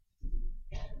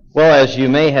Well, as you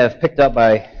may have picked up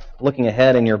by looking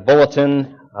ahead in your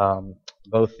bulletin,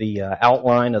 both the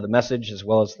outline of the message as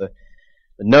well as the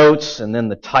notes and then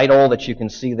the title that you can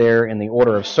see there in the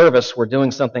order of service, we're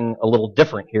doing something a little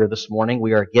different here this morning.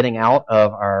 We are getting out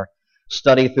of our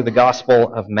study through the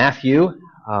Gospel of Matthew.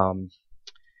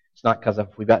 It's not because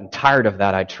we've gotten tired of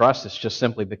that, I trust. It's just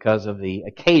simply because of the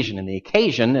occasion. And the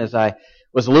occasion, as I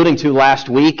was alluding to last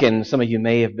week, and some of you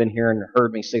may have been here and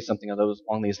heard me say something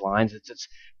along these lines, it's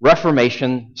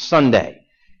Reformation Sunday.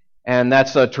 And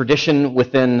that's a tradition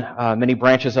within many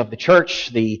branches of the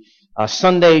church. The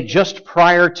Sunday just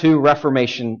prior to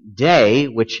Reformation Day,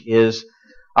 which is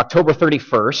October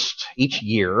 31st each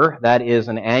year, that is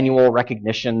an annual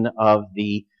recognition of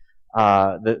the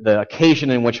occasion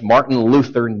in which Martin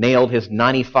Luther nailed his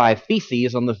 95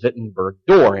 Theses on the Wittenberg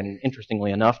door. And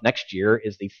interestingly enough, next year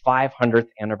is the 500th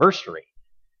anniversary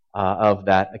of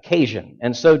that occasion.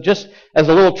 And so just as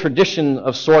a little tradition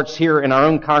of sorts here in our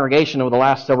own congregation over the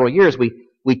last several years,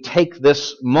 we take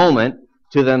this moment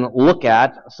to then look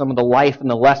at some of the life and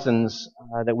the lessons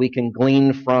that we can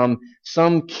glean from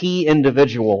some key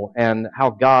individual and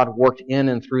how God worked in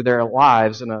and through their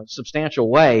lives in a substantial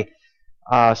way,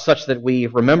 such that we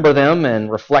remember them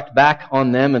and reflect back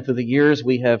on them. And through the years,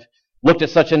 we have looked at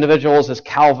such individuals as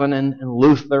Calvin and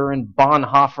Luther and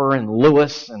Bonhoeffer and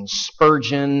Lewis and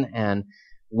Spurgeon and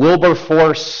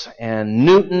Wilberforce and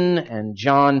Newton and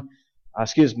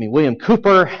William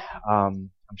Cooper.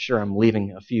 I'm sure I'm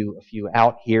leaving a few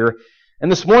out here.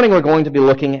 And this morning we're going to be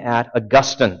looking at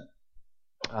Augustine,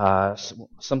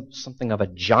 something of a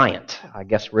giant, I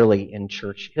guess, really in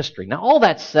church history. Now, all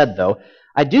that said, though,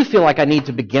 I do feel like I need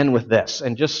to begin with this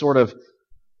and just sort of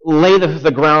lay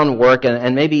the groundwork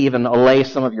and maybe even allay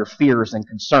some of your fears and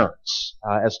concerns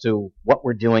as to what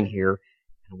we're doing here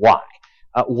and why.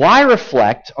 Why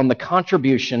reflect on the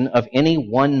contribution of any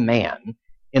one man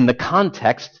in the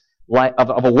context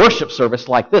of a worship service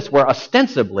like this, where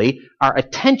ostensibly our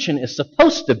attention is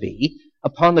supposed to be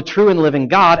upon the true and living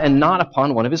God and not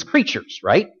upon one of His creatures,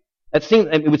 right?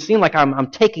 It would seem like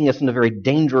I'm taking us into very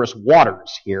dangerous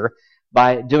waters here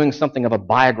by doing something of a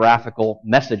biographical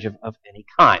message of any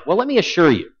kind. Well, let me assure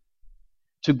you,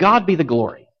 to God be the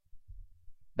glory.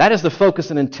 That is the focus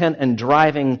and intent and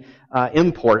driving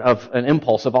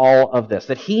impulse of all of this,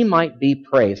 that He might be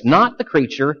praised, not the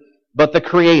creature, but the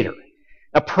Creator.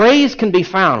 Now, praise can be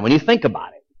found, when you think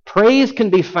about it, praise can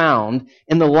be found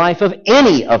in the life of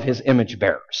any of His image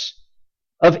bearers,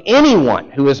 of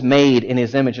anyone who is made in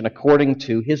His image and according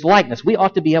to His likeness. We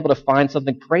ought to be able to find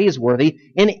something praiseworthy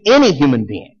in any human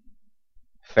being.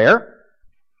 Fair?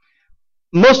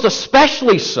 Most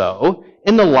especially so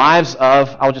in the lives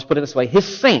of, I'll just put it this way, His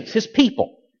saints, His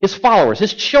people, His followers,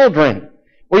 His children,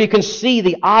 where you can see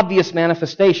the obvious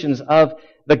manifestations of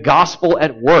the gospel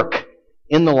at work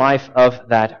in the life of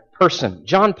that person.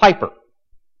 John Piper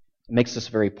makes this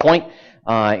very point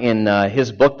in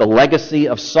his book, The Legacy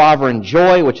of Sovereign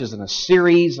Joy, which is in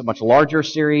a much larger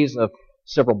series of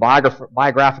several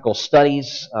biographical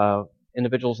studies of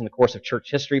individuals in the course of church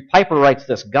history. Piper writes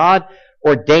this: God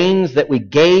ordains that we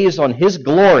gaze on His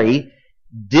glory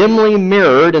dimly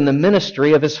mirrored in the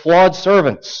ministry of His flawed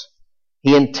servants.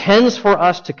 He intends for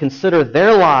us to consider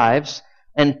their lives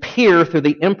and peer through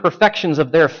the imperfections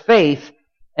of their faith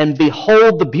and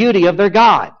behold the beauty of their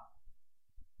God.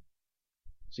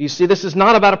 So you see, this is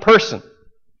not about a person.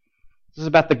 This is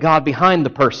about the God behind the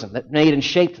person that made and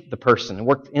shaped the person and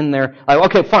worked in there.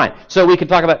 Okay, fine. So we could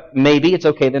talk about, maybe it's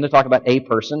okay then to talk about a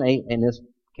person, in this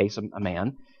case a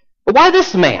man. But why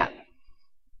this man?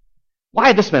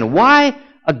 Why this man? Why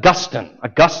Augustine?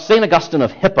 St. Augustine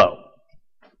of Hippo,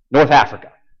 North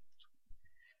Africa.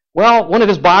 Well, one of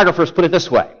his biographers put it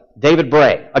this way, David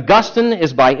Bray: Augustine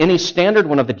is by any standard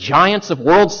one of the giants of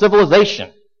world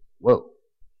civilization. Whoa,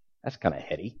 that's kind of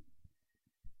heady.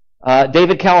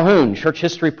 David Calhoun, church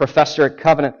history professor at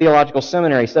Covenant Theological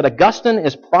Seminary, said Augustine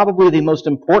is probably the most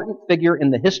important figure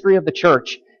in the history of the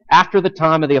church after the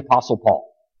time of the Apostle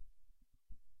Paul.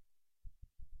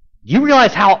 Do you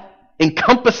realize how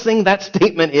encompassing that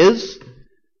statement is?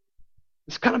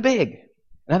 It's kind of big.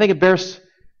 And I think it bears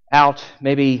out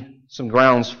maybe some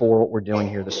grounds for what we're doing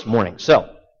here this morning.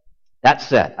 So, that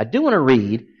said, I do want to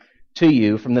read to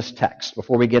you from this text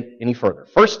before we get any further.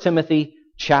 1 Timothy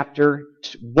chapter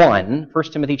 1,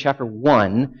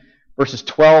 verses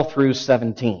 12 through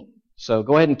 17. So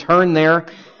go ahead and turn there.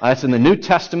 It's in the New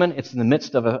Testament. It's in the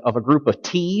midst of a group of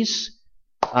T's.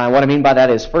 What I mean by that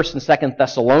is 1st and 2nd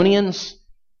Thessalonians,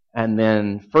 and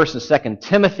then 1st and 2nd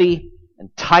Timothy, and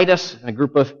Titus, and a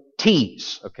group of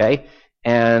T's, okay?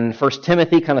 And 1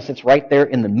 Timothy kind of sits right there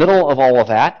in the middle of all of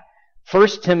that. 1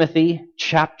 Timothy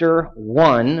chapter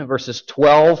 1, verses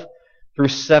 12 through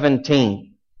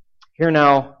 17. Hear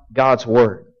now God's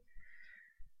word.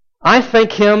 I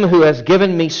thank him who has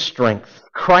given me strength,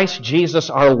 Christ Jesus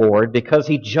our Lord, because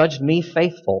he judged me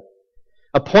faithful,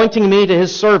 appointing me to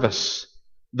his service,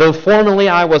 though formerly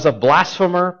I was a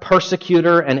blasphemer,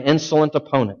 persecutor, and insolent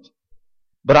opponent.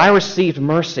 But I received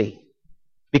mercy,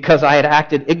 because I had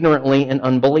acted ignorantly in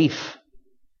unbelief.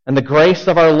 And the grace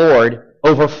of our Lord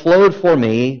overflowed for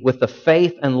me with the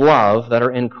faith and love that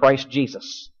are in Christ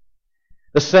Jesus.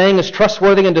 The saying is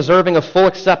trustworthy and deserving of full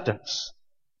acceptance,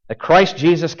 that Christ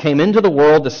Jesus came into the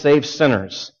world to save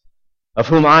sinners, of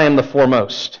whom I am the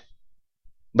foremost.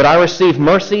 But I received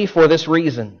mercy for this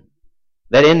reason,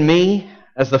 that in me,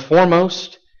 as the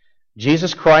foremost,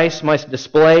 Jesus Christ might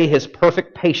display his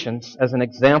perfect patience as an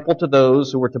example to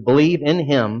those who were to believe in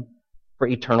him for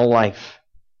eternal life.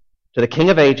 To the King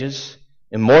of ages,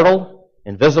 immortal,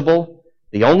 invisible,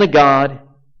 the only God,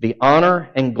 be honor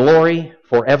and glory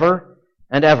forever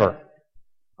and ever.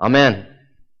 Amen.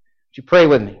 Would you pray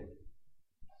with me?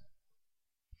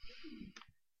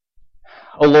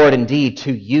 O Lord, indeed,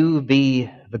 to you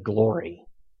be the glory,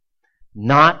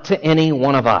 not to any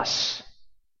one of us.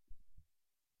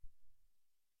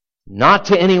 Not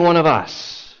to any one of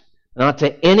us. Not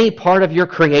to any part of your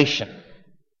creation.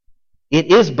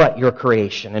 It is but your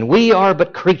creation, and we are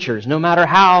but creatures, no matter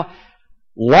how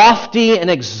lofty and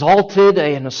exalted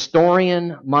an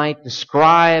historian might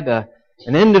describe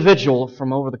an individual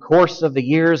from over the course of the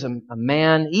years, a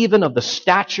man even of the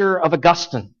stature of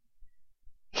Augustine.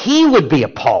 He would be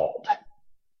appalled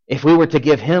if we were to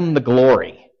give him the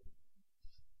glory.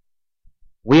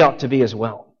 We ought to be as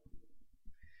well.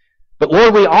 But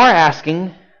Lord, we are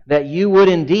asking that you would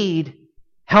indeed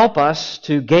help us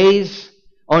to gaze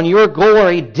on your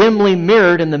glory dimly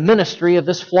mirrored in the ministry of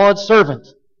this flawed servant.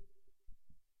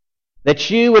 That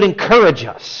you would encourage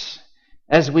us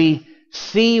as we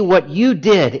see what you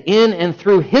did in and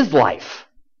through his life.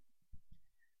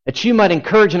 That you might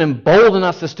encourage and embolden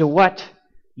us as to what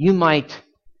you might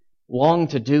long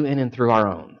to do in and through our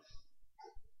own.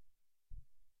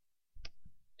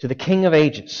 To the King of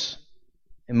ages,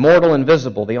 immortal,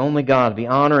 invisible, the only God, be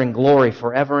honor and glory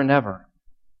forever and ever.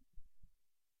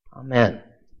 Amen.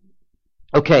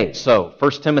 Okay, so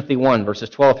 1 Timothy 1, verses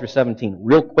 12 through 17,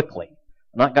 real quickly.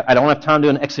 I don't have time to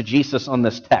do an exegesis on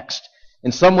this text.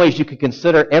 In some ways, you could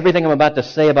consider everything I'm about to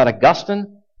say about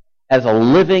Augustine as a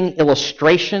living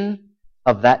illustration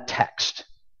of that text.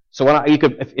 So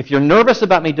if you're nervous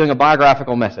about me doing a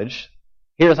biographical message,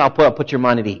 here's how I'll put your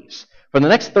mind at ease. For the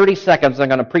next 30 seconds, I'm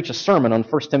going to preach a sermon on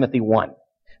 1 Timothy 1.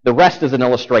 The rest is an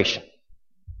illustration.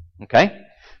 Okay?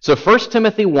 So 1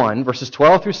 Timothy 1, verses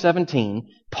 12 through 17,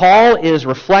 Paul is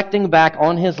reflecting back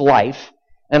on his life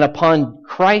and upon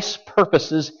Christ's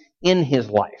purposes in his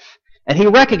life. And he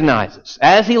recognizes,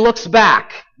 as he looks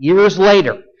back years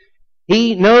later,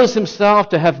 he knows himself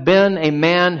to have been a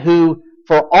man who,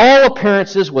 for all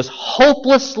appearances, was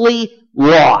hopelessly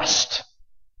lost.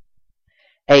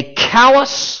 A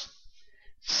callous,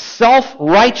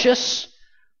 self-righteous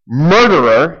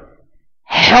murderer,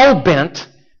 hell-bent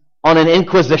on an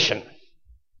inquisition.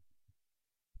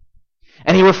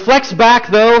 And he reflects back,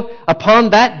 though, upon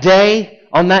that day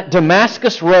on that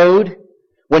Damascus road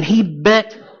when he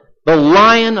met the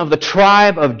Lion of the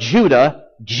tribe of Judah,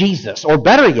 Jesus. Or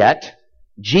better yet,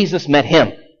 Jesus met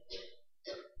him.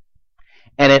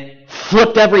 And it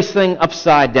flipped everything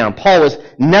upside down. Paul was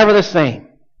never the same.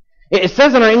 It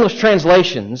says in our English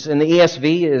translations, in the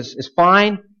ESV, is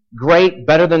fine, great,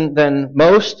 better than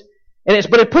most.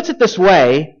 But it puts it this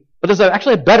way, but there's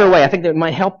actually a better way. I think that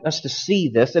might help us to see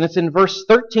this. And it's in verse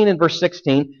 13 and verse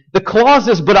 16. The clause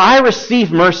is, but I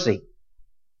receive mercy.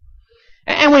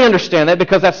 And we understand that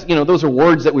because those are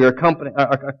words that we are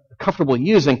comfortable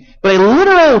using. But a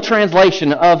literal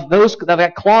translation of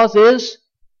that clause is,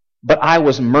 but I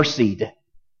was mercied.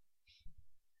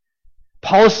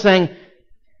 Paul is saying,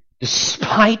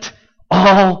 despite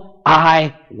all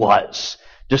I was,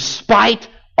 despite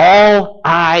all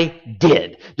I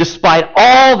did, despite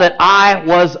all that I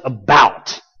was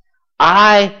about,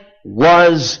 I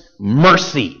was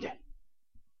mercied.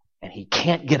 And he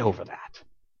can't get over that.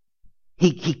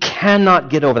 He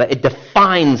cannot get over that. It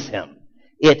defines him.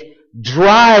 It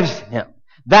drives him.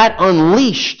 That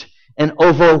unleashed an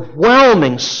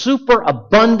overwhelming,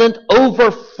 superabundant,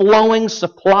 overflowing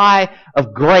supply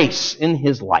of grace in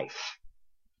his life.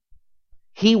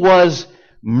 He was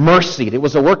mercied. It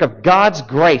was a work of God's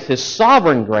grace, his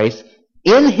sovereign grace,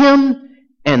 in him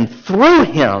and through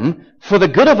him for the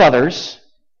good of others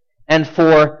and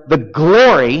for the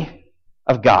glory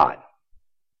of God.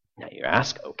 Now you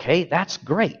ask, okay, that's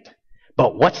great.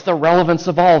 But what's the relevance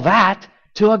of all that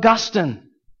to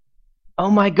Augustine? Oh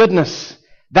my goodness.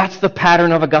 That's the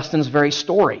pattern of Augustine's very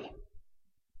story.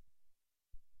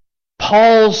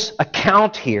 Paul's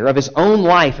account here of his own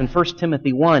life in 1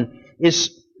 Timothy 1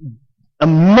 is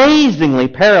amazingly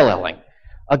paralleling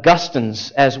Augustine's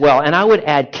as well. And I would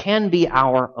add, can be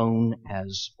our own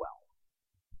as well.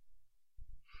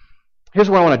 Here's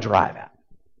where I want to drive at.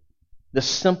 The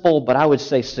simple, but I would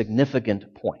say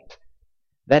significant point.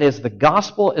 That is, the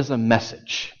gospel is a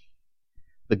message.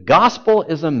 The gospel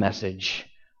is a message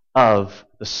of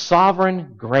the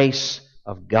sovereign grace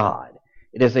of God.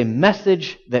 It is a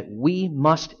message that we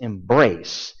must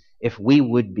embrace if we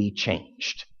would be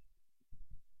changed.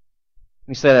 Let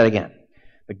me say that again.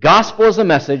 The gospel is a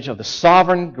message of the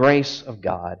sovereign grace of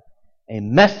God, a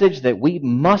message that we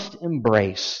must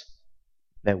embrace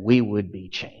that we would be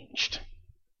changed.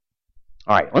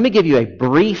 All right, let me give you a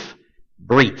brief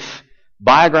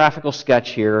biographical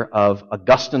sketch here of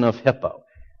Augustine of Hippo.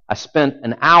 I spent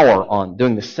an hour on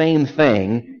doing the same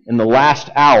thing in the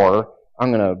last hour.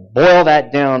 I'm going to boil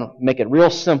that down, make it real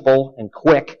simple and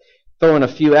quick, throw in a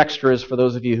few extras for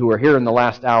those of you who are here in the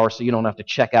last hour so you don't have to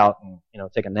check out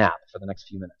and take a nap for the next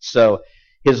few minutes. So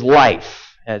his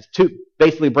life,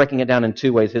 basically breaking it down in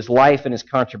two ways, his life and his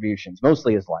contributions,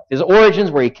 mostly his life. His origins,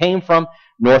 where he came from,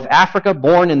 North Africa,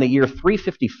 born in the year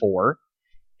 354,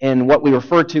 in what we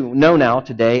know now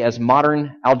today as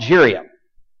modern Algeria.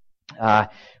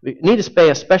 We need to pay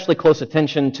especially close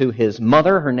attention to his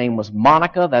mother. Her name was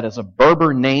Monica. That is a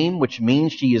Berber name, which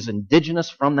means she is indigenous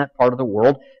from that part of the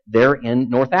world there in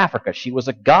North Africa. She was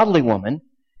a godly woman,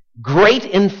 great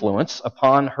influence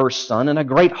upon her son, and a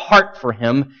great heart for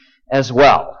him as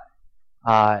well.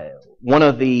 One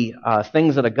of the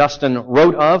things that Augustine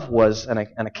wrote of was an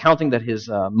accounting that his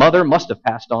mother must have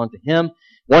passed on to him.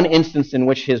 One instance in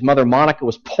which his mother Monica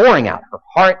was pouring out her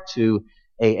heart to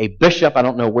a bishop, I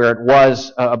don't know where it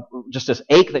was, just this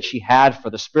ache that she had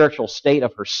for the spiritual state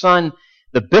of her son.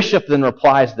 The bishop then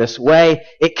replies this way,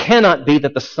 "It cannot be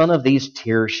that the son of these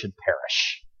tears should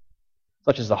perish."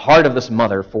 Such is the heart of this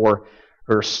mother for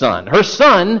her son. Her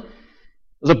son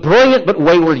was a brilliant but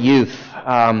wayward youth,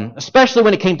 especially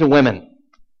when it came to women.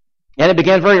 And it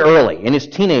began very early. In his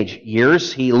teenage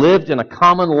years, he lived in a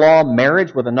common law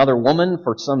marriage with another woman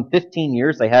for some 15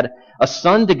 years. They had a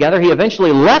son together. He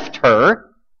eventually left her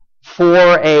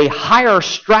for a higher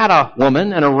strata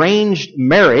woman, an arranged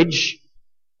marriage.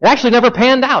 It actually never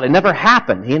panned out. It never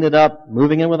happened. He ended up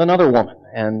moving in with another woman.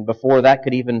 And before that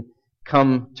could even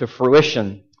come to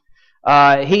fruition,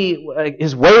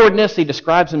 his waywardness, he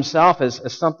describes himself as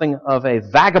something of a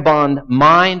vagabond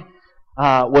mind,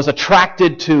 was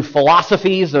attracted to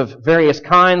philosophies of various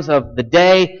kinds of the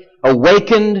day,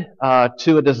 awakened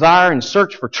to a desire and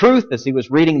search for truth as he was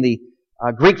reading the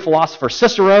Greek philosopher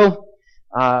Cicero,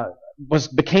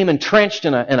 became entrenched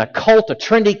in a cult, a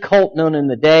trendy cult known in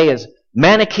the day as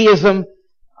Manichaeism.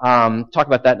 Talk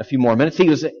about that in a few more minutes. He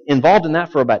was involved in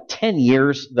that for about 10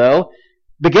 years, though.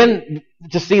 Begin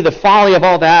to see the folly of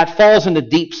all that, falls into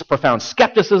deep, profound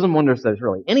skepticism, wonders if there's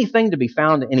really anything to be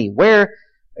found anywhere,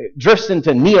 drifts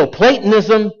into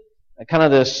Neoplatonism, kind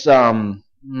of this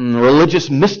religious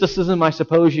mysticism, I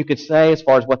suppose you could say, as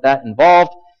far as what that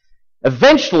involved.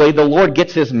 Eventually, the Lord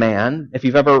gets his man. If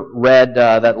you've ever read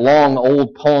that long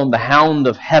old poem, The Hound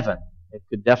of Heaven, it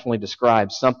could definitely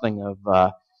describe something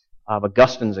of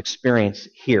Augustine's experience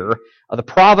here. The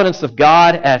providence of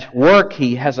God at work.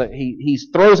 He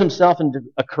throws himself into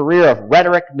a career of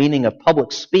rhetoric, meaning of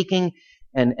public speaking,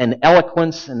 and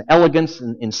eloquence and elegance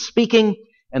in speaking,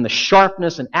 and the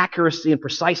sharpness and accuracy and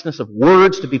preciseness of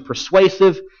words to be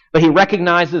persuasive. But he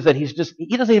recognizes that he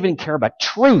doesn't even care about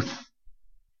truth.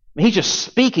 I mean, he's just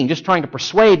speaking, just trying to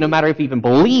persuade, no matter if he even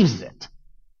believes it.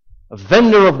 A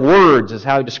vendor of words is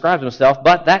how he describes himself,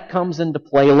 but that comes into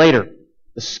play later.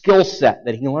 The skill set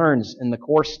that he learns in the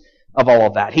course of all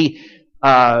of that. He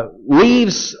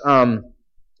leaves the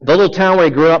little town where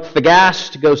he grew up,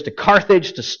 Thagaste, goes to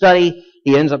Carthage to study.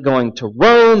 He ends up going to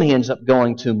Rome. He ends up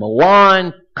going to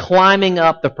Milan, climbing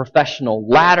up the professional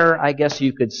ladder, I guess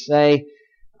you could say.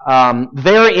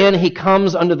 Therein, he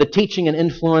comes under the teaching and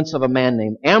influence of a man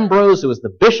named Ambrose, who was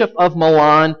the bishop of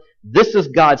Milan. This is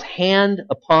God's hand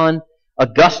upon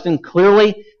Augustine,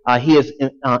 clearly. He is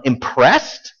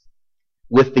impressed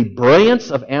with the brilliance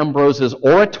of Ambrose's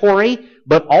oratory,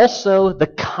 but also the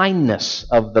kindness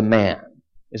of the man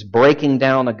is breaking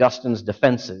down Augustine's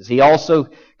defenses. He also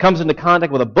comes into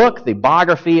contact with a book, the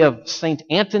biography of St.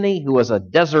 Anthony, who was a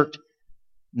desert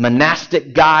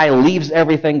monastic guy, leaves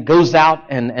everything, goes out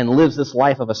and lives this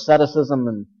life of asceticism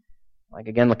and,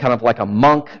 kind of like a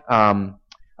monk.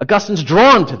 Augustine's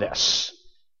drawn to this,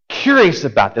 curious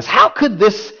about this. How could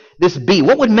this be?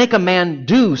 What would make a man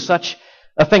do such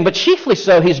a thing? But chiefly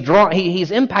so,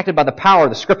 he's impacted by the power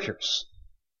of the Scriptures.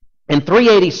 In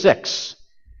 386,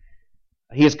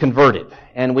 he is converted.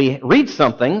 And we read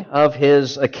something of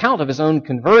his account of his own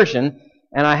conversion.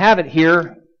 And I have it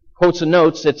here, quotes and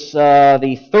notes. It's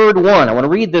the third one. I want to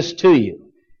read this to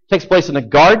you. It takes place in a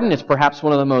garden. It's perhaps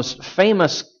one of the most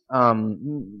famous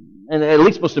and at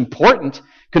least most important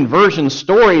conversion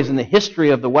stories in the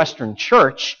history of the Western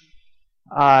Church.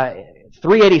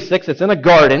 386, it's in a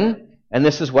garden, and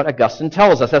this is what Augustine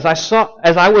tells us. As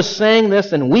I was saying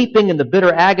this and weeping in the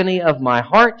bitter agony of my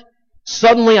heart,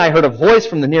 suddenly I heard a voice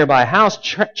from the nearby house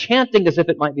chanting as if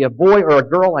it might be a boy or a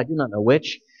girl, I do not know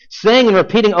which, saying and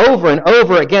repeating over and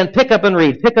over again, pick up and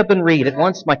read, pick up and read. At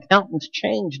once my countenance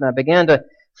changed, and I began to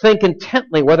think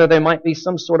intently whether there might be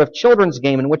some sort of children's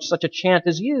game in which such a chant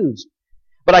is used.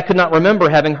 But I could not remember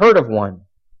having heard of one.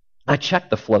 I checked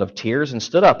the flood of tears and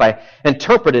stood up. I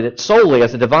interpreted it solely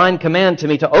as a divine command to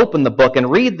me to open the book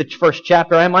and read the first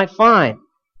chapter I might find.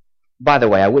 By the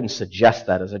way, I wouldn't suggest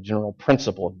that as a general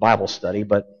principle of Bible study,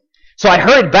 but so I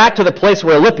hurried back to the place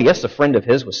where Alypius, a friend of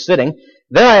his, was sitting.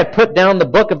 There I had put down the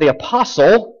book of the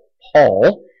Apostle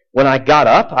Paul. When I got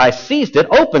up, I seized it,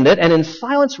 opened it, and in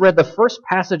silence read the first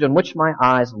passage on which my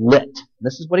eyes lit.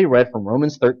 This is what he read from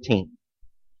Romans 13.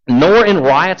 Nor in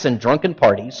riots and drunken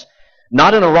parties,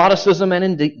 not in eroticism and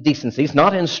indecencies,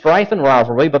 not in strife and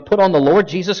rivalry, but put on the Lord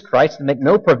Jesus Christ and make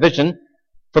no provision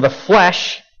for the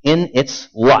flesh in its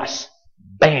lust.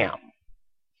 Bam!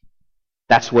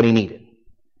 That's what he needed.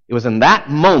 It was in that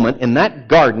moment, in that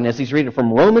garden, as he's reading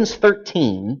from Romans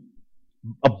 13,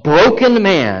 a broken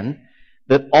man,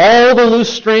 that all the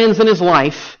loose strands in his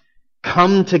life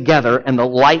come together and the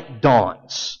light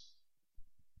dawns.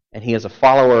 And he is a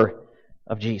follower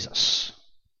of Jesus.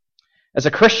 As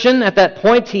a Christian, at that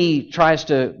point, he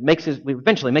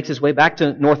eventually makes his way back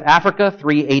to North Africa,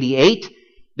 388,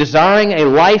 desiring a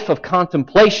life of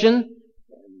contemplation,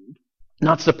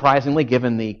 not surprisingly,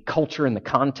 given the culture and the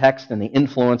context and the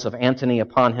influence of Antony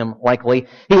upon him, likely.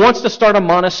 He wants to start a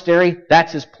monastery.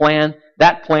 That's his plan.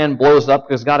 That plan blows up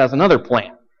because God has another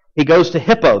plan. He goes to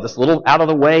Hippo, this little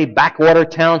out-of-the-way backwater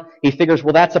town. He figures,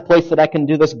 well, that's a place that I can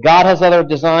do this. God has other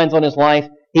designs on his life.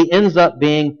 He ends up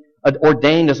being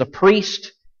ordained as a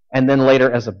priest and then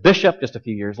later as a bishop just a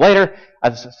few years later.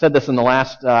 I've said this in the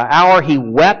last hour. He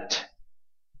wept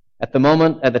at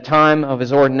the time of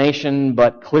his ordination,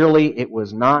 but clearly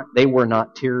they were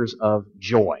not tears of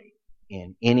joy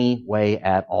in any way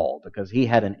at all, because he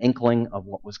had an inkling of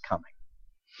what was coming.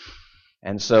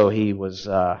 And so he was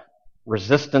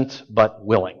resistant but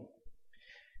willing.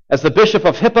 As the Bishop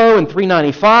of Hippo in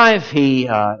 395, he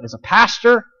is a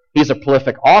pastor. He's a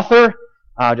prolific author.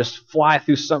 Just fly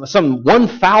through some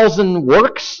 1,000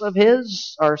 works of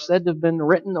his are said to have been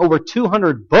written, over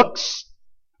 200 books.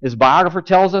 His biographer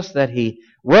tells us that he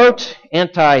wrote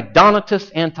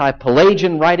anti-Donatist,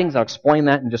 anti-Pelagian writings. I'll explain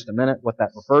that in just a minute, what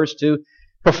that refers to.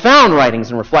 Profound writings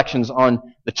and reflections on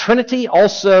the Trinity,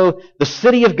 also the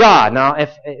city of God. Now,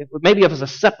 if it was a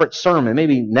separate sermon,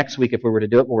 maybe next week if we were to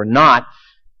do it, but we're not,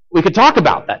 we could talk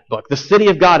about that book, the city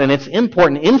of God, and its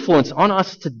important influence on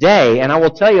us today. And I will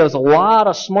tell you, there's a lot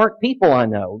of smart people I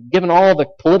know, given all the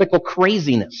political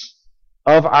craziness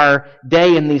of our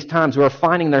day in these times, who are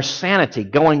finding their sanity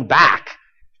going back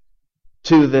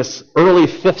to this early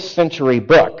 5th century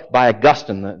book by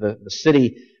Augustine, the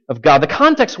city of God. The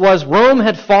context was Rome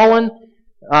had fallen.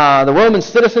 The Roman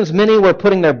citizens, many were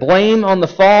putting their blame on the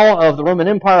fall of the Roman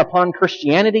Empire upon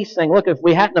Christianity, saying, look, if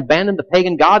we hadn't abandoned the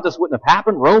pagan gods, this wouldn't have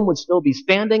happened. Rome would still be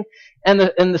standing. And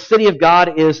the city of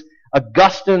God is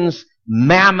Augustine's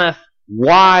mammoth,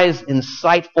 wise,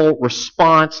 insightful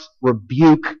response,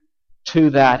 rebuke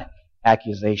to that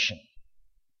accusation.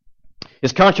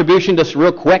 His contribution, just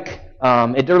real quick,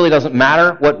 it really doesn't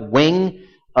matter what wing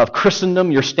of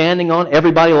Christendom you're standing on.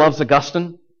 Everybody loves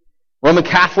Augustine. Roman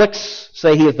Catholics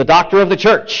say he is the doctor of the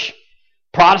church.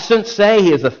 Protestants say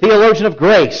he is the theologian of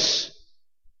grace.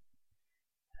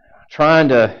 Trying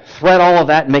to thread all of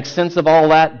that and make sense of all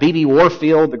that, B.B.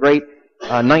 Warfield, the great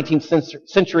 19th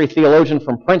century theologian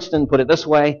from Princeton, put it this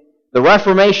way: the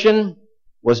Reformation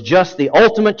was just the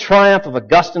ultimate triumph of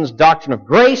Augustine's doctrine of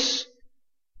grace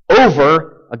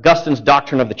over Augustine's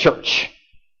doctrine of the church.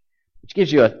 Which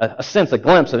gives you a sense, a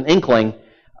glimpse, an inkling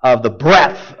of the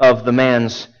breadth of the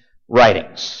man's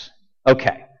writings.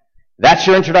 Okay, that's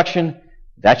your introduction.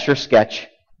 That's your sketch.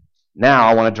 Now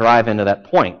I want to drive into that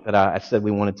point that I said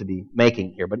we wanted to be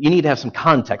making here. But you need to have some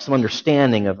context, some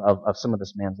understanding of some of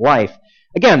this man's life.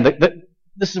 Again,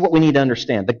 this is what we need to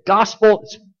understand. The gospel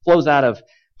flows out of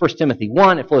 1 Timothy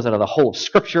 1. It flows out of the whole of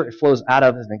Scripture. It flows out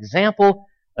of, as an example,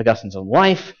 Augustine's own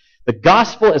life. The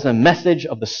gospel is a message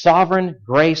of the sovereign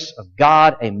grace of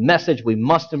God, a message we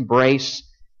must embrace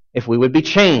if we would be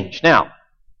changed. Now,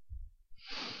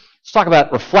 let's talk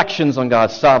about reflections on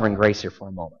God's sovereign grace here for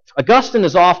a moment. Augustine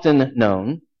is often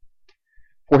known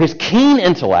for his keen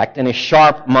intellect and his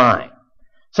sharp mind.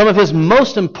 Some of his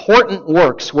most important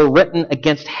works were written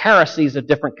against heresies of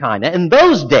different kind. Now, in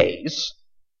those days,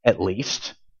 at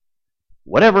least,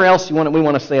 whatever else we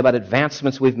want to say about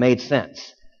advancements we've made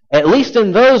since, at least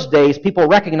in those days, people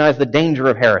recognized the danger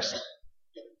of heresy.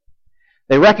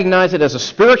 They recognized it as a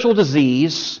spiritual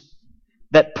disease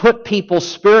that put people's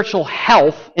spiritual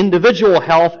health, individual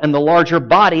health, and the larger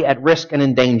body at risk and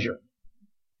in danger.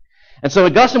 And so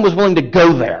Augustine was willing to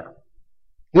go there.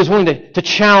 He was willing to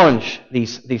challenge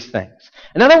these things.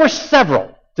 And now there were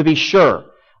several, to be sure,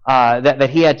 that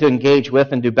he had to engage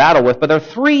with and do battle with, but there are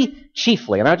three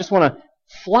chiefly. And I just want to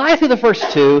fly through the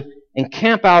first two and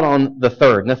camp out on the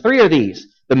third. And the three are these: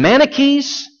 the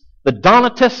Manichees, the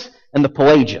Donatists, and the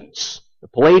Pelagians. The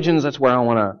Pelagians, that's where I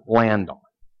want to land on.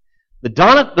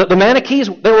 The Manichees,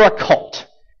 they were a cult.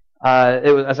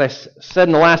 It was, as I said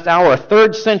in the last hour, a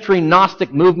 3rd century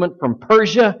Gnostic movement from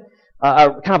Persia,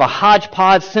 kind of a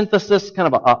hodgepodge synthesis,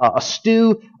 kind of a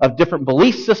stew of different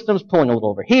belief systems, pulling a little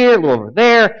over here, a little over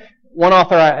there. One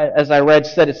author, as I read,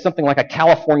 said it's something like a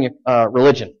California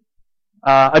religion.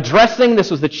 Addressing,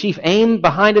 this was the chief aim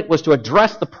behind it, was to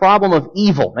address the problem of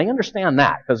evil. Now you understand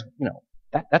that, because,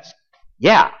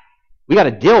 we got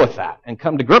to deal with that and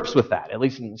come to grips with that, at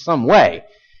least in some way.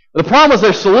 But the problem was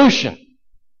their solution,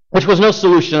 which was no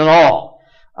solution at all.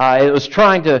 It was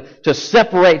trying to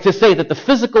separate, to say that the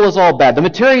physical is all bad, the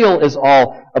material is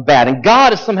all bad, and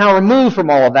God is somehow removed from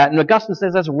all of that. And Augustine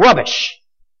says that's rubbish.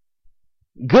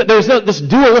 This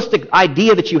dualistic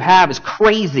idea that you have is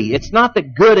crazy. It's not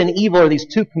that good and evil are these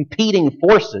two competing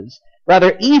forces.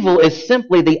 Rather, evil is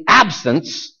simply the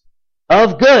absence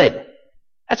of good.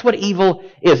 That's what evil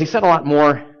is. He said a lot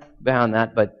more behind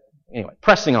that, but anyway,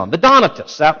 pressing on. The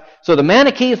Donatists. So the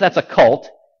Manichees, that's a cult.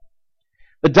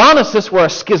 The Donatists were a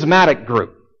schismatic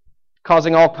group,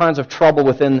 causing all kinds of trouble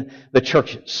within the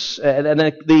churches. And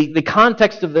the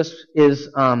context of this is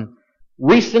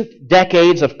recent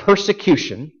decades of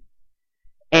persecution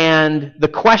and the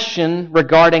question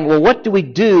regarding, well, what do we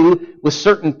do with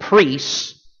certain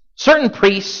priests? Certain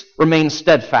priests remained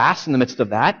steadfast in the midst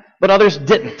of that, but others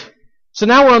didn't. So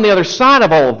now we're on the other side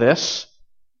of all of this.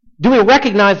 Do we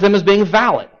recognize them as being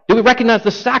valid? Do we recognize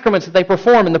the sacraments that they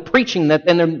perform and the preaching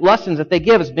and the lessons that they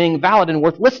give as being valid and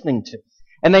worth listening to?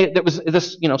 And there was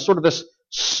this, sort of this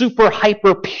super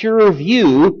hyper pure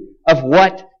view of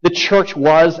what the church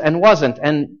was and wasn't.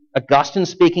 And Augustine,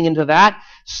 speaking into that,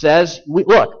 says,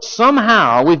 look,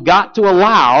 somehow we've got to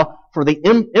allow for the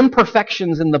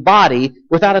imperfections in the body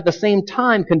without at the same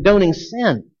time condoning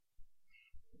sin.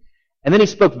 And then he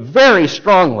spoke very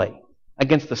strongly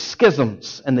against the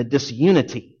schisms and the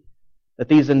disunity that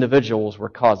these individuals were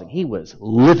causing. He was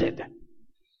livid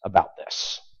about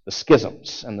this, the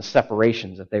schisms and the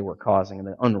separations that they were causing and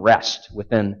the unrest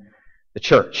within the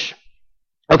church.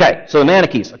 Okay, so the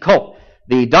Manichees, a cult.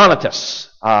 The Donatists,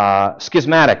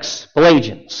 schismatics,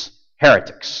 Pelagians,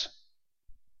 heretics.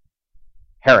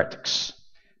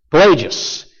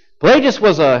 Pelagius. Pelagius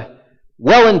was a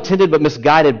well-intended but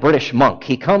misguided British monk.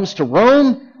 He comes to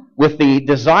Rome with the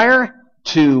desire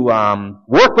to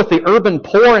work with the urban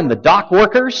poor and the dock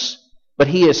workers, but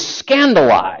he is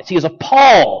scandalized, he is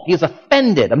appalled, he is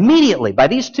offended immediately by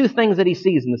these two things that he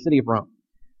sees in the city of Rome.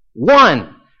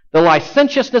 One, the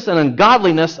licentiousness and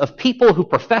ungodliness of people who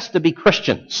profess to be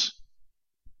Christians.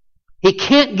 He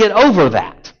can't get over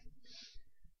that.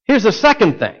 Here's the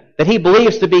second thing that he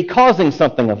believes to be causing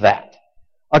something of that.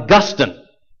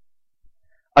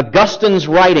 Augustine's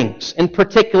writings, in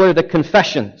particular the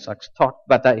Confessions. I'll talk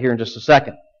about that here in just a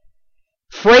second.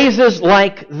 Phrases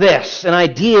like this and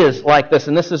ideas like this,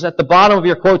 and this is at the bottom of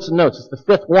your quotes and notes. It's the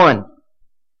fifth one.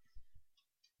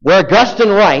 Where Augustine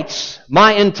writes,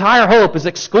 "My entire hope is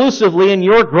exclusively in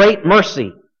your great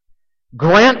mercy.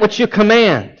 Grant what you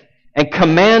command, and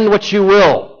command what you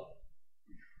will."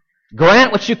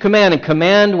 Grant what you command, and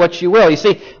command what you will. You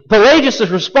see, Pelagius'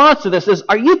 response to this is,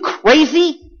 are you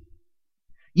crazy?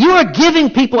 You are giving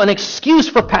people an excuse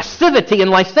for passivity and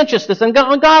licentiousness and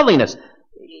ungodliness.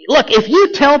 Look, if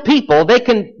you tell people they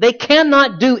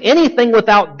cannot do anything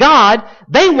without God,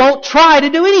 they won't try to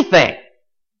do anything.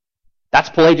 That's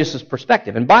Pelagius'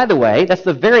 perspective. And by the way, that's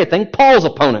the very thing Paul's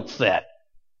opponents said.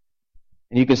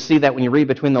 And you can see that when you read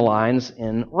between the lines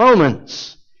in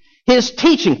Romans. His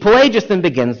teaching, Pelagius then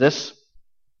begins this,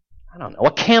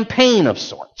 a campaign of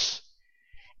sorts.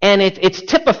 And it's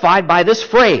typified by this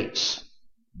phrase,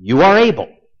 you are able.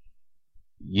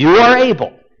 You are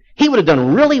able. He would have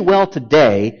done really well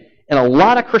today in a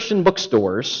lot of Christian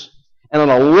bookstores and on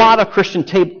a lot of Christian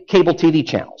cable TV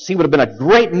channels. He would have been a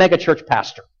great megachurch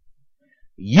pastor.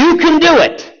 You can do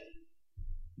it.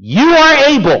 You are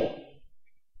able.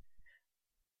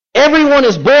 Everyone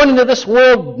is born into this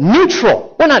world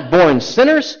neutral. We're not born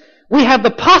sinners. We have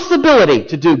the possibility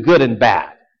to do good and bad.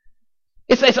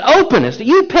 It's open.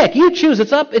 You pick. You choose.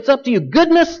 It's up to you.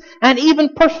 Goodness and even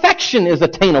perfection is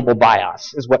attainable by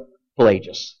us, is what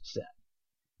Pelagius said.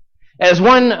 As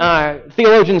one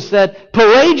theologian said,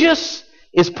 Pelagius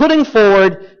is putting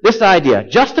forward this idea,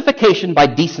 justification by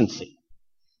decency.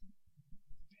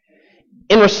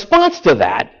 In response to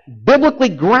that, biblically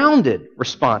grounded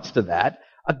response to that,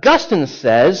 Augustine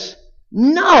says,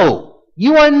 no,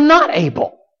 you are not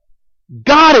able.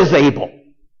 God is able.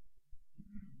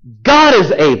 God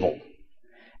is able.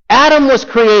 Adam was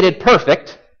created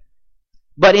perfect,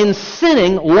 but in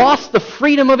sinning lost the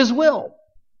freedom of his will.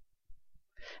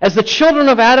 As the children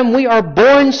of Adam, we are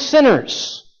born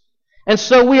sinners. And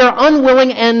so we are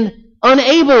unwilling and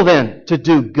unable then to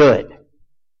do good.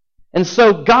 And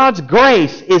so God's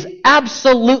grace is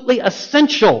absolutely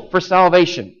essential for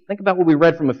salvation. Think about what we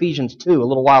read from Ephesians 2 a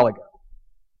little while ago.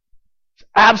 It's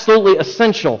absolutely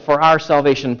essential for our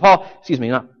salvation.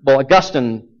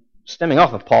 Augustine, stemming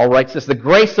off of Paul, writes this, the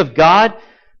grace of God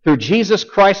through Jesus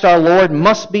Christ our Lord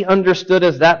must be understood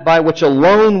as that by which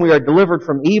alone we are delivered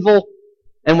from evil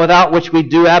and without which we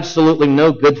do absolutely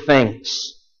no good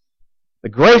things. The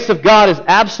grace of God is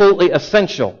absolutely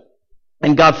essential.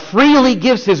 And God freely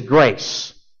gives His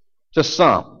grace to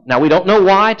some. Now, we don't know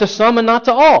why to some and not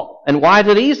to all. And why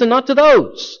to these and not to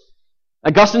those.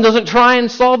 Augustine doesn't try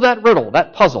and solve that riddle,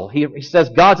 that puzzle. He says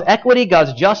God's equity,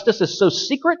 God's justice is so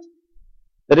secret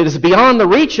that it is beyond the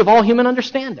reach of all human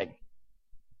understanding.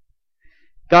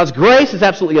 God's grace is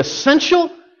absolutely essential.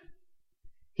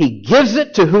 He gives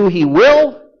it to who He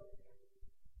will.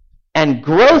 And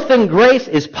growth in grace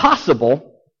is possible.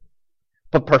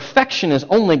 But perfection is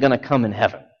only going to come in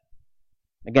heaven.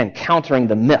 Again, countering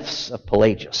the myths of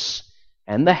Pelagius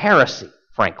and the heresy,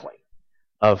 frankly,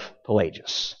 of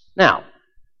Pelagius. Now,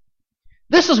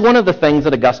 this is one of the things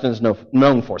that Augustine is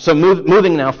known for. So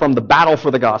moving now from the battle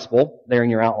for the gospel, there in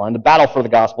your outline, the battle for the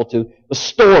gospel to the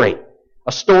story,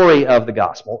 a story of the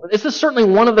gospel. This is certainly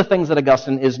one of the things that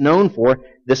Augustine is known for,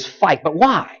 this fight. But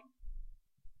why?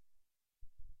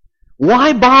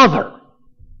 Why bother?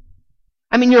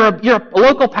 I mean, you're a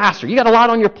local pastor. You got a lot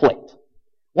on your plate.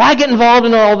 Why get involved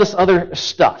in all this other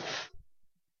stuff?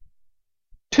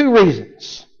 2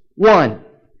 reasons. 1,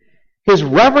 his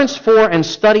reverence for and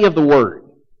study of the Word.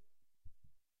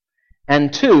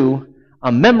 And 2,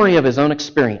 a memory of his own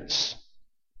experience.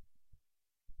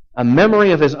 A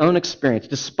memory of his own experience.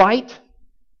 Despite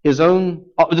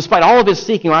all of his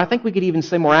seeking, or I think we could even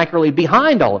say more accurately,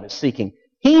 behind all of his seeking,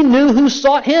 he knew who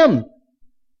sought him.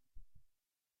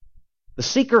 The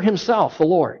seeker himself, the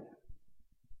Lord.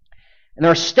 And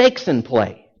there are stakes in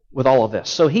play with all of this.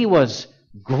 So he was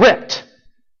gripped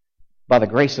by the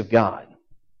grace of God.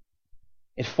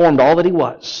 It formed all that he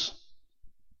was.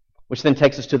 Which then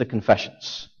takes us to the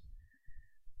Confessions.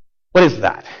 What is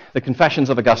that? The Confessions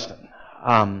of Augustine.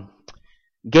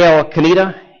 Gail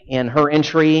Kaneda, in her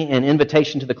entry in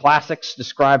Invitation to the Classics,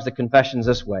 describes the Confessions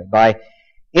this way. By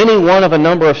any one of a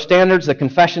number of standards, the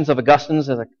Confessions of Augustine is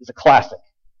a classic.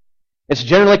 It's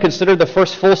generally considered the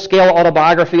first full-scale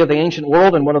autobiography of the ancient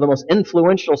world and one of the most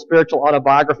influential spiritual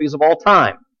autobiographies of all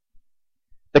time.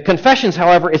 The Confessions,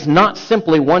 however, is not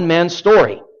simply one man's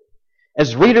story.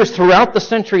 As readers throughout the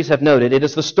centuries have noted, it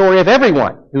is the story of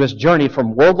everyone who has journeyed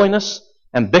from worldliness,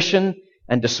 ambition,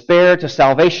 and despair to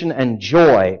salvation and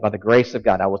joy by the grace of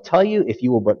God. I will tell you, if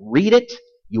you will but read it,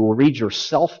 you will read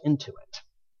yourself into it.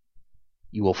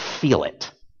 You will feel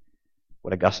it,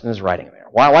 what Augustine is writing there.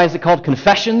 Why is it called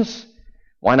Confessions?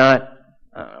 Why not,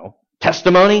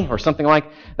 testimony or something like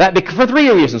that? For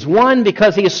 3 reasons. 1,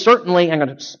 because he is certainly, I'm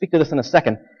going to speak to this in a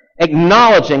second,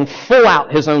 acknowledging full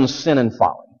out his own sin and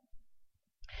folly.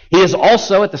 He is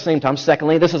also, at the same time,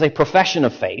 secondly, this is a profession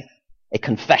of faith, a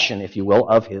confession, if you will,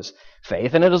 of his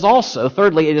faith. And it is also,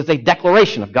 thirdly, it is a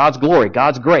declaration of God's glory,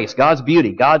 God's grace, God's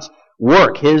beauty, God's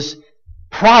work, His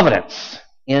providence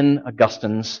in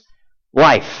Augustine's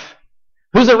life.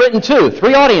 Who's it written to?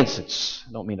 3 audiences.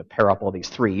 I don't mean to pair up all these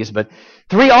threes, but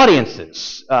 3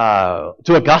 audiences. To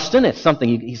Augustine, it's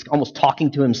something he's almost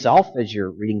talking to himself as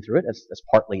you're reading through it. That's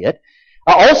partly it.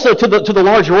 Also to the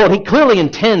larger world, he clearly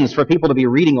intends for people to be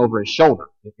reading over his shoulder,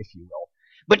 if you will.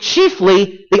 But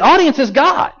chiefly, the audience is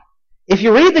God. If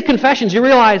you read the Confessions, you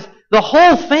realize The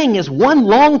whole thing is one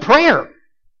long prayer.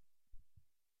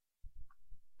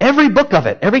 Every book of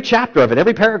it, every chapter of it,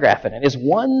 every paragraph in it is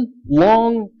one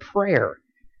long prayer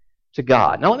to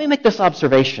God. Now let me make this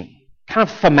observation, kind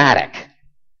of thematic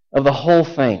of the whole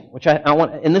thing, which I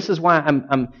want, and this is why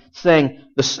I'm saying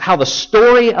this, how the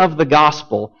story of the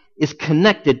gospel is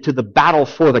connected to the battle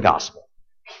for the gospel.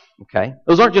 Okay?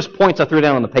 Those aren't just points I threw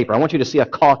down on the paper. I want you to see a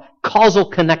causal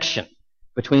connection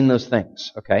between those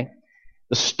things. Okay?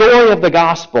 The story of the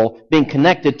gospel being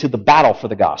connected to the battle for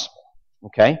the gospel.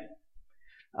 Okay?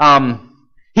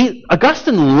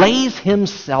 Augustine lays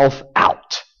himself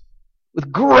out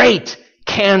with great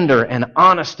candor and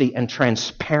honesty and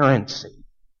transparency.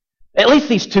 At least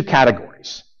these two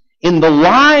categories. In the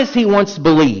lies he once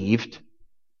believed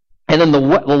and in the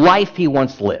life he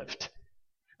once lived.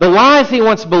 The lies he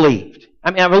once believed.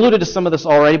 I mean, I've alluded to some of this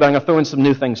already, but I'm going to throw in some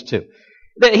new things too.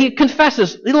 That he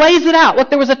confesses, he lays it out. Look,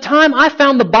 there was a time I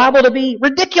found the Bible to be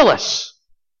ridiculous,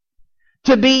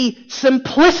 to be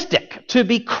simplistic, to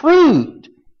be crude,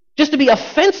 just to be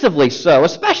offensively so,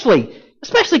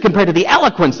 especially compared to the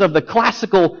eloquence of the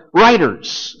classical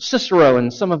writers, Cicero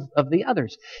and some of the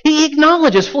others. He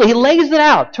acknowledges fully, he lays it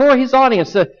out to his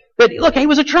audience that look, he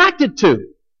was attracted to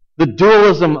the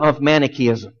dualism of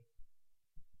Manichaeism,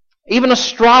 even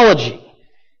astrology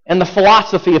and the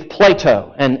philosophy of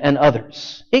Plato and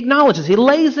others. He acknowledges, he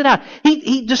lays it out.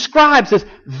 He describes this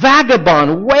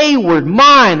vagabond, wayward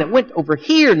mind that went over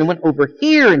here and went over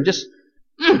here and just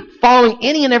following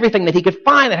any and everything that he could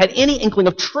find that had any inkling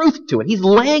of truth to it. He's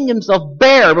laying himself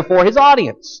bare before his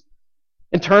audience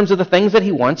in terms of the things that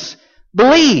he once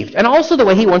believed and also the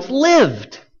way he once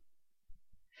lived.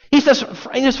 He says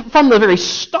from the very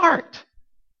start,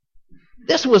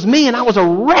 this was me and I was a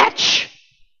wretch.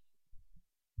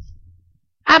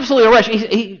 Absolutely a wretch.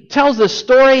 He tells this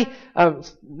story, I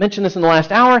mentioned this in the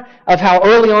last hour, of how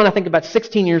early on, I think about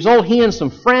 16 years old, he and some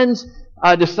friends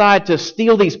decide to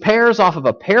steal these pears off of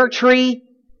a pear tree,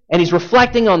 and he's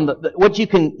reflecting on what he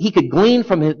could glean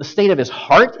from the state of his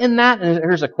heart in that. And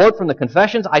here's a quote from the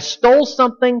Confessions: "I stole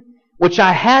something which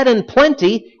I had in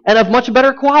plenty and of much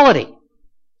better quality.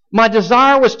 My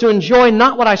desire was to enjoy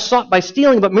not what I sought by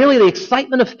stealing, but merely the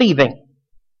excitement of thieving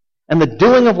and the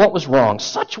doing of what was wrong.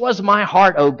 Such was my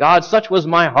heart, O God, such was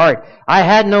my heart. I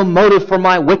had no motive for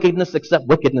my wickedness except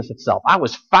wickedness itself. I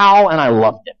was foul and I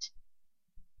loved it."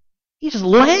 He's just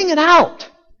laying it out.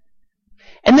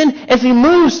 And then as he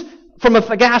moves from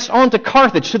Efagaste on to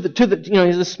Carthage, to the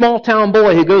he's a small town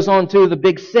boy who goes on to the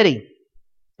big city.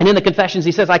 And in the Confessions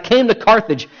he says, "I came to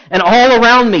Carthage and all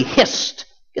around me hissed,"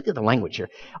 get the language here,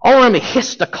 "all around me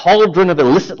hissed a cauldron of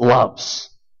illicit loves.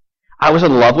 I was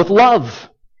in love with love,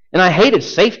 and I hated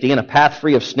safety in a path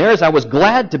free of snares. I was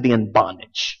glad to be in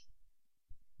bondage,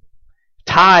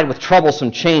 tied with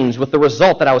troublesome chains, with the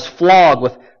result that I was flogged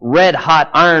with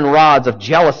red-hot iron rods of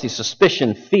jealousy,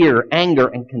 suspicion, fear, anger,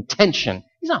 and contention."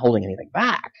 He's not holding anything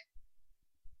back.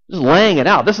 Just laying it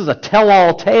out. This is a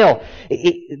tell-all tale.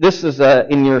 This is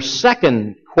in your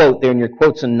second quote there in your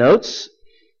quotes and notes.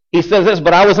 He says this: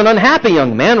 "But I was an unhappy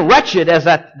young man, wretched as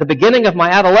at the beginning of my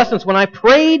adolescence, when I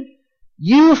prayed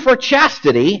you for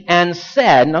chastity and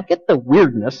said," now get the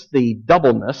weirdness, the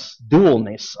doubleness,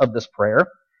 dualness of this prayer,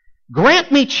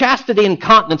 "Grant me chastity and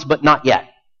continence, but not yet.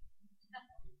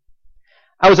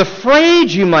 I was afraid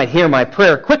you might hear my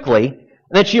prayer quickly, and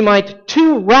that you might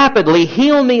too rapidly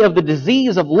heal me of the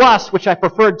disease of lust, which I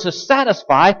preferred to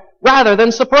satisfy rather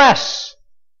than suppress."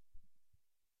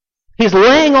 He's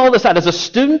laying all this out. As a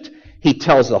student, he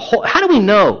tells the whole... How do we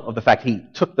know of the fact he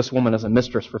took this woman as a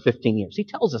mistress for 15 years? He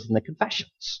tells us in the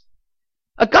Confessions.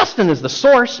 Augustine is the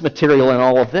source material in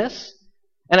all of this.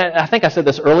 And I think I said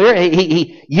this earlier.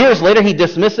 He years later, he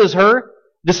dismisses her.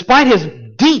 Despite his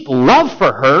deep love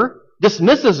for her,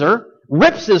 dismisses her,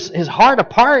 rips his heart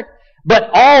apart, but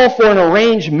all for an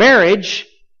arranged marriage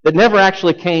that never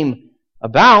actually came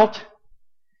about.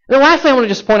 And the last thing I want to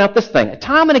just point out this thing.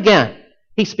 Time and again,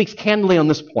 he speaks candidly on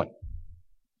this point.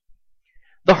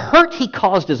 The hurt he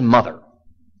caused his mother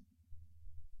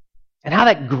and how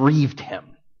that grieved him.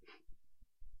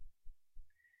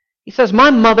 He says,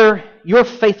 "My mother, your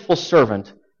faithful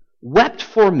servant, wept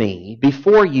for me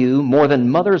before you more than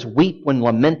mothers weep when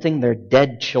lamenting their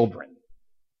dead children."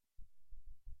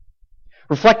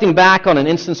 Reflecting back on an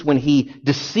instance when he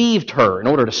deceived her in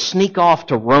order to sneak off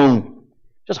to Rome.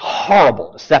 Just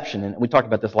horrible deception. And we talked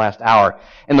about this last hour.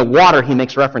 And the water he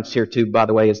makes reference here to, by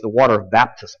the way, is the water of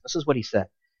baptism. This is what he said: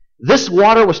 "This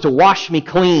water was to wash me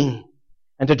clean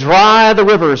and to dry the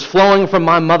rivers flowing from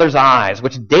my mother's eyes,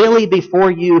 which daily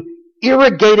before you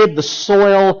irrigated the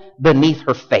soil beneath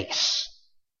her face."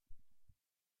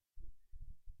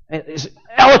 It's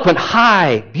eloquent,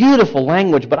 high, beautiful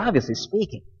language, but obviously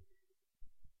speaking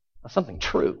of something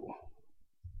true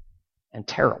and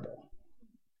terrible.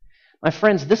 My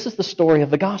friends, this is the story of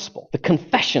the gospel, the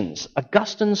Confessions,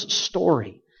 Augustine's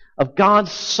story of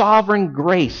God's sovereign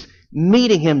grace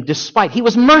meeting him despite. He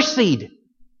was mercied.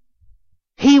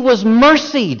 He was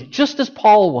mercied, just as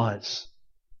Paul was.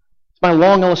 It's my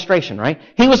long illustration, right?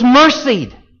 He was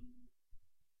mercied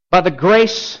by the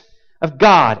grace of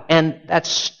God. And that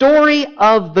story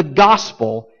of the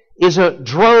gospel is what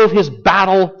drove his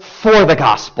battle for the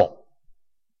gospel.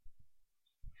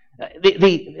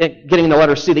 Getting the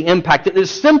letter C, the impact. It is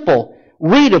simple,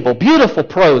 readable, beautiful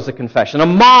prose, the confession. A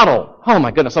model, oh my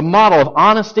goodness, a model of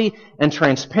honesty and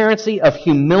transparency, of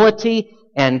humility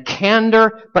and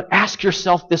candor. But ask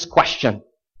yourself this question.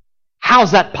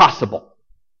 How's that possible?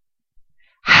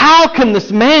 How can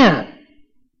this man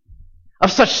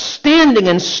of such standing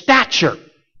and stature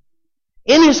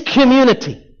in his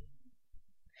community,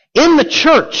 in the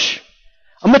church,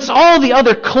 amidst all the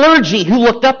other clergy who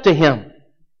looked up to him,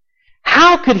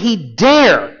 how could he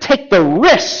dare take the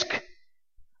risk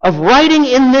of writing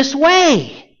in this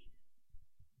way?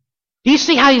 Do you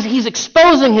see how he's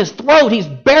exposing his throat? He's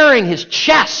baring his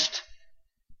chest,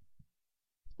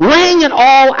 laying it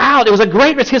all out. It was a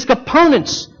great risk. His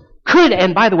opponents could,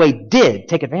 and by the way, did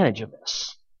take advantage of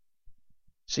this.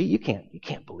 See, you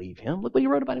can't believe him. Look what he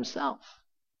wrote about himself.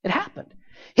 It happened.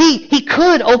 He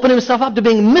could open himself up to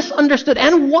being misunderstood,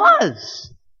 and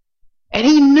was. And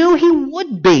he knew he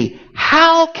would be.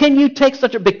 How can you take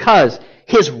such a... Because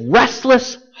his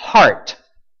restless heart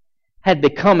had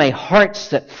become a heart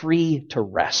set free to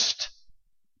rest.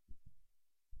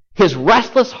 His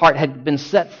restless heart had been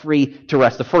set free to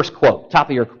rest. The first quote, top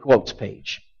of your quotes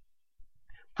page.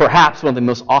 Perhaps one of the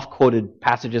most oft-quoted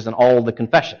passages in all the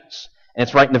Confessions. And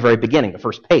it's right in the very beginning, the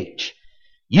first page.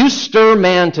 You stir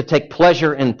man to take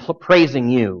pleasure in praising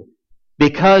you,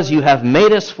 because you have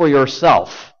made us for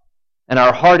yourself, and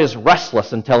our heart is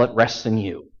restless until it rests in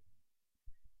you.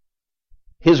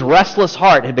 His restless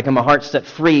heart had become a heart set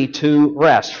free to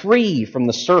rest, free from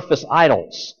the surface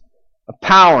idols of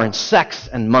power and sex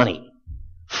and money,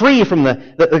 free from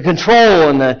the control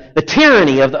and the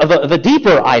tyranny of the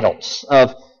deeper idols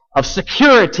of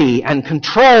security and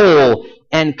control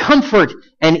and comfort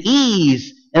and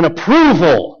ease and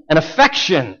approval and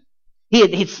affection.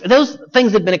 Those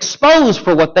things had been exposed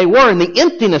for what they were and the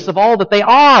emptiness of all that they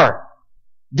are,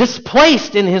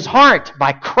 displaced in his heart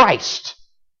by Christ.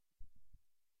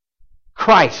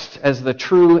 Christ as the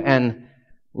true and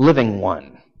living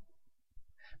one.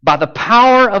 By the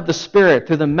power of the Spirit,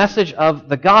 through the message of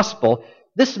the gospel,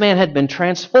 this man had been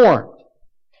transformed.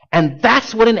 And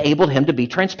that's what enabled him to be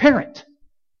transparent.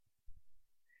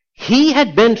 He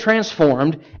had been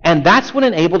transformed, and that's what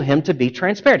enabled him to be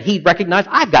transparent. He recognized,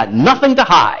 I've got nothing to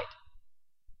hide.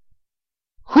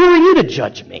 Who are you to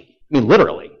judge me? I mean,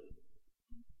 literally.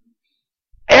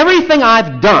 Everything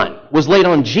I've done was laid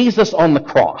on Jesus on the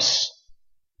cross.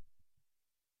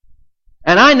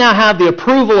 And I now have the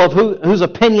approval of whose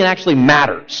opinion actually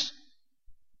matters.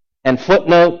 And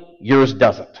footnote, yours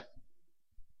doesn't.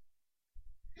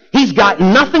 He's got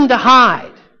nothing to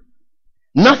hide,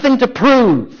 nothing to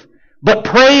prove, but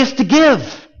praise to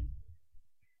give.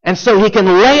 And so he can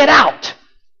lay it out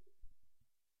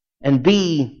and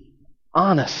be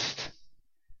honest,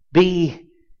 be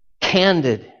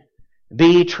candid,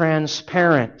 be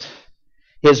transparent.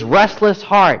 His restless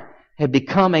heart had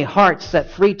become a heart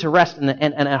set free to rest and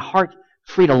a heart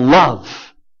free to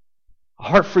love. A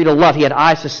heart free to love. He had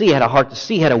eyes to see, he had a heart to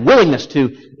see, he had a willingness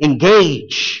to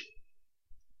engage.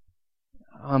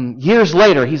 Years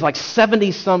later, he's like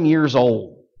 70-some years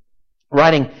old,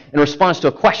 writing in response to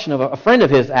a question of a friend of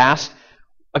his asked,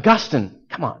 Augustine,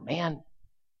 come on, man.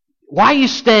 Why are you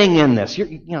staying in this? You're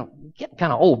getting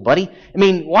kind of old, buddy. I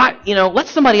mean, why? Let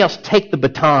somebody else take the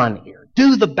baton here.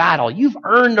 Do the battle. You've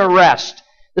earned a rest.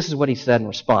 This is what he said in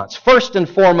response. First and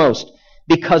foremost,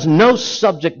 because no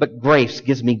subject but grace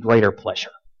gives me greater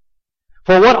pleasure.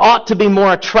 For what ought to be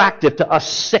more attractive to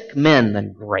us sick men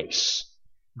than grace?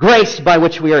 Grace by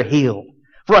which we are healed.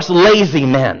 For us lazy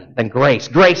men than grace.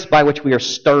 Grace by which we are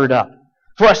stirred up.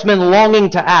 For us men longing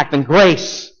to act than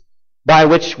grace by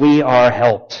which we are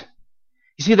helped.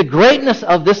 You see, the greatness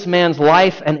of this man's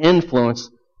life and influence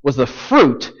was the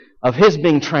fruit of his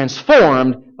being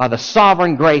transformed by the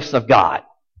sovereign grace of God.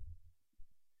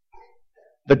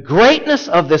 The greatness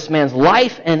of this man's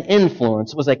life and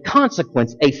influence was a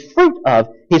consequence, a fruit of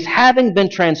his having been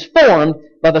transformed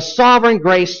by the sovereign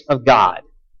grace of God.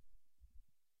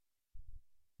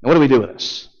 Now, what do we do with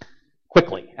this?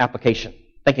 Quickly, application.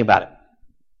 Thinking about it.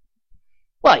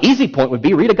 Well, easy point would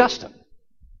be read Augustine.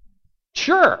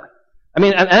 Sure. I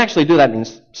mean, and actually do that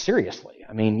means seriously.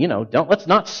 I mean, let's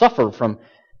not suffer from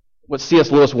what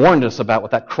C.S. Lewis warned us about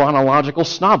with that chronological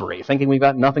snobbery, thinking we've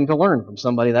got nothing to learn from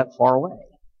somebody that far away.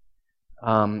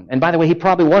 And by the way, he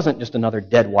probably wasn't just another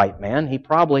dead white man. He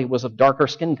probably was of darker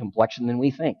skin complexion than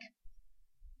we think.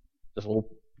 Just a little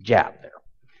jab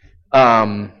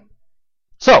there.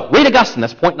 So, read Augustine.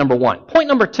 That's point number one. Point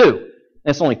number two, and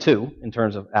it's only two in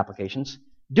terms of applications,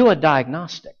 do a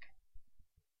diagnostic.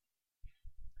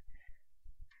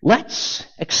 Let's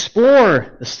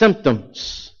explore the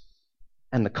symptoms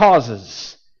and the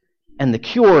causes and the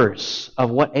cures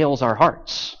of what ails our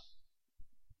hearts.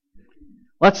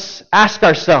 Let's ask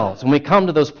ourselves when we come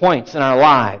to those points in our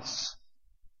lives,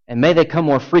 and may they come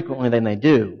more frequently than they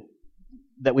do,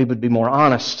 that we would be more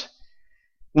honest.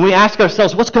 When we ask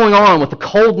ourselves, what's going on with the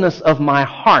coldness of my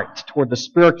heart toward the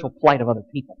spiritual plight of other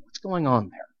people? What's going on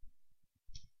there?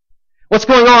 What's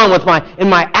going on in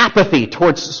my apathy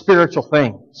towards spiritual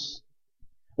things?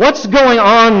 What's going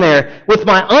on there with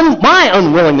my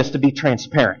unwillingness to be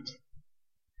transparent?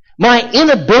 My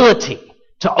inability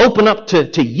to open up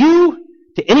to you,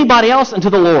 to anybody else, and to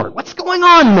the Lord. What's going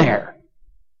on there?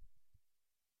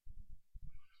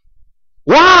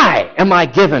 Why am I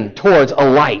given towards a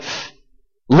life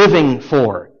living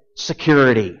for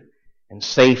security and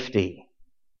safety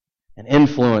and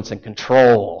influence and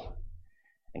control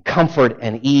and comfort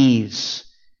and ease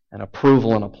and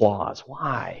approval and applause?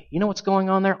 Why? You know what's going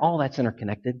on there? All that's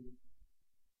interconnected.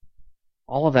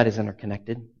 All of that is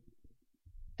interconnected.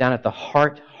 Down at the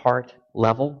heart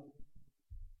level.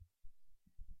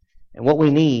 And what we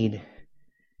need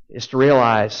is to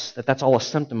realize that that's all a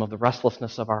symptom of the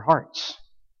restlessness of our hearts.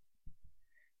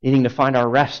 Needing to find our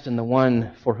rest in the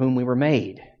one for whom we were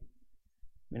made.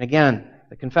 And again,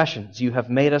 the confessions, you have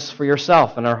made us for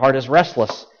yourself, and our heart is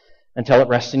restless until it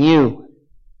rests in you.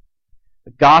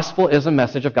 The gospel is a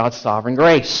message of God's sovereign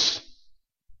grace.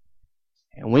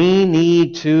 And we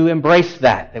need to embrace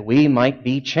that we might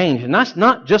be changed. And that's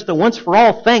not just a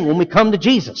once-for-all thing when we come to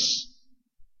Jesus.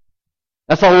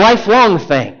 That's a lifelong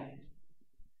thing.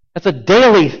 That's a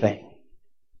daily thing.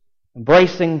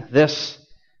 Embracing this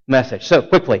message. So,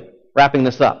 quickly, wrapping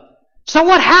this up. So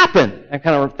what happened? I'm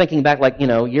kind of thinking back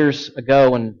years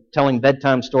ago and telling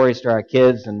bedtime stories to our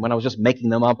kids, and when I was just making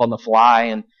them up on the fly,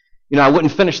 and, I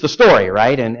wouldn't finish the story,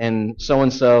 right? And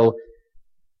so-and-so,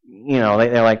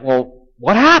 they're like, well,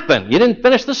 what happened? You didn't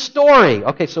finish the story.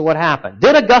 Okay, so what happened?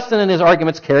 Did Augustine and his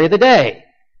arguments carry the day?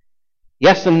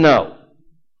 Yes and no.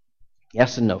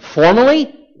 Yes and no.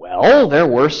 Formally, well, there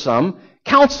were some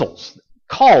councils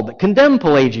called that condemned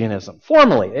Pelagianism.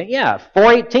 Formally,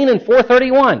 418 and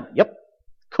 431. Yep,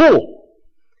 cool.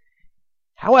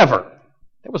 However,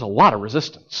 there was a lot of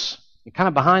resistance. Kind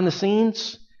of behind the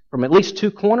scenes from at least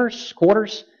two quarters.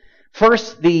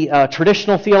 First, the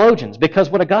traditional theologians, because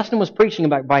what Augustine was preaching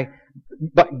about by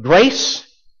grace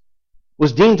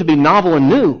was deemed to be novel and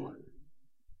new.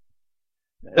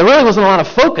 There really wasn't a lot of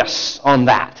focus on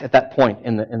that at that point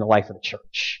in the life of the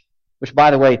church. Which,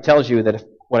 by the way, tells you that if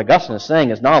what Augustine is saying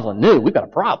is novel and new, we've got a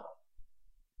problem.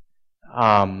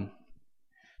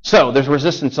 So there's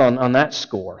resistance on that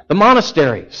score. The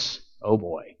monasteries. Oh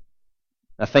boy.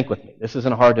 Now think with me. This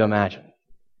isn't hard to imagine.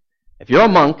 If you're a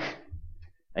monk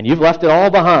and you've left it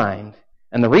all behind,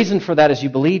 and the reason for that is you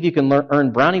believe you can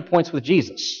earn brownie points with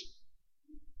Jesus,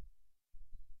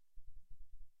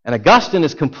 and Augustine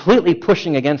is completely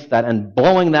pushing against that and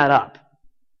blowing that up,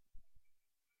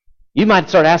 you might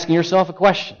start asking yourself a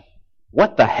question.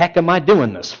 What the heck am I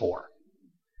doing this for?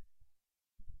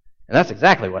 And that's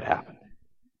exactly what happened.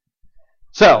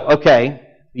 So, okay,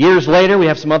 years later we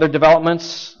have some other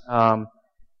developments.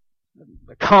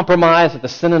 A compromise at the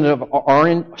Synod of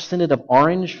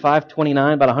Orange,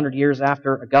 529, about 100 years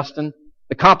after Augustine.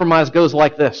 The compromise goes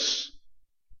like this.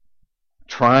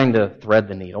 Trying to thread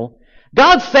the needle.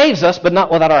 God saves us, but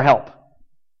not without our help.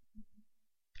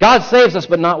 God saves us,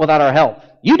 but not without our help.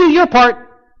 You do your part,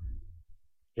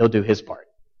 He'll do His part.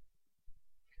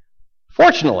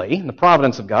 Fortunately, in the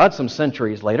providence of God, some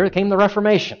centuries later, came the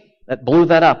Reformation that blew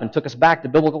that up and took us back to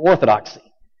biblical orthodoxy.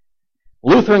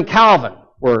 Luther and Calvin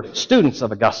were students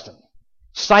of Augustine,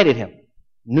 cited him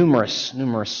numerous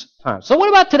times. So what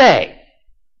about today?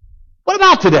 What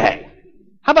about today?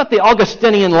 How about the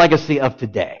Augustinian legacy of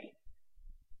today?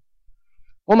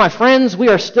 Well, my friends, we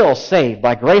are still saved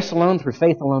by grace alone, through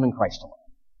faith alone, in Christ alone.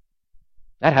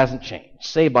 That hasn't changed.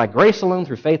 Saved by grace alone,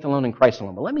 through faith alone, in Christ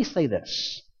alone. But let me say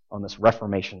this on this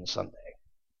Reformation Sunday.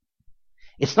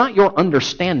 It's not your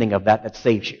understanding of that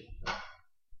saves you.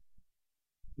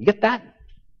 You get that?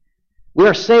 We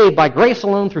are saved by grace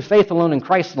alone, through faith alone, in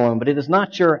Christ alone, but it is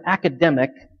not your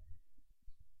academic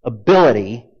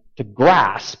ability to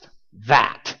grasp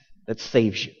that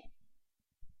saves you.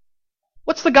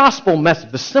 What's the gospel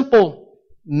message? The simple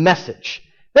message.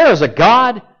 There is a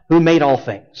God who made all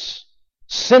things.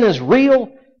 Sin is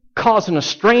real, causing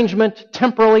estrangement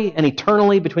temporally and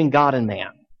eternally between God and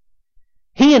man.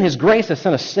 He in His grace has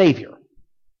sent a Savior,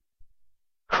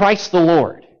 Christ the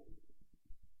Lord.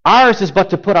 Ours is but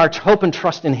to put our hope and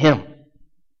trust in Him.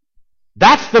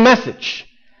 That's the message.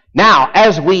 Now,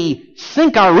 as we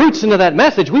sink our roots into that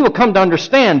message, we will come to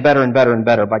understand better and better and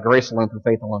better by grace alone, through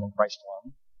faith alone, in Christ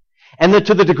alone. And that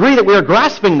to the degree that we are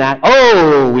grasping that,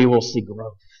 we will see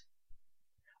growth.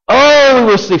 We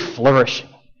will see flourishing.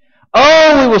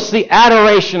 We will see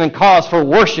adoration and cause for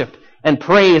worship and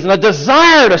praise and a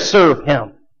desire to serve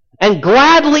Him. And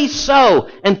gladly so,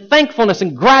 and thankfulness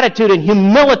and gratitude and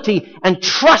humility and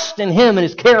trust in Him and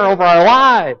His care over our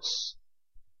lives.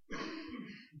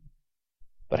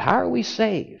 But how are we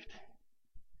saved?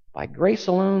 By grace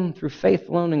alone, through faith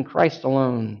alone, in Christ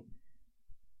alone,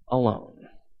 alone.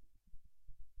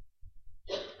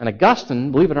 And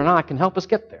Augustine, believe it or not, can help us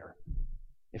get there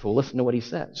if we'll listen to what he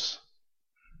says.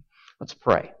 Let's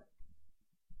pray.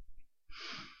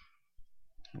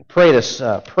 We'll pray this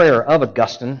prayer of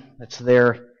Augustine that's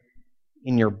there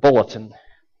in your bulletin.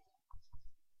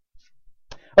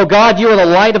 Oh God, you are the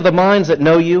light of the minds that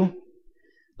know you,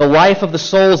 the life of the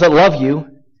souls that love you,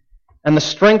 and the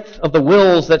strength of the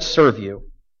wills that serve you.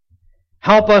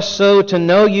 Help us so to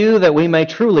know you that we may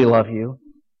truly love you,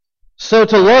 so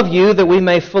to love you that we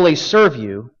may fully serve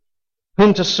you,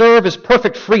 whom to serve is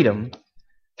perfect freedom,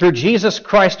 through Jesus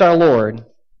Christ our Lord.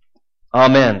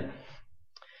 Amen.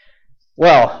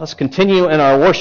 Well, let's continue in our worship.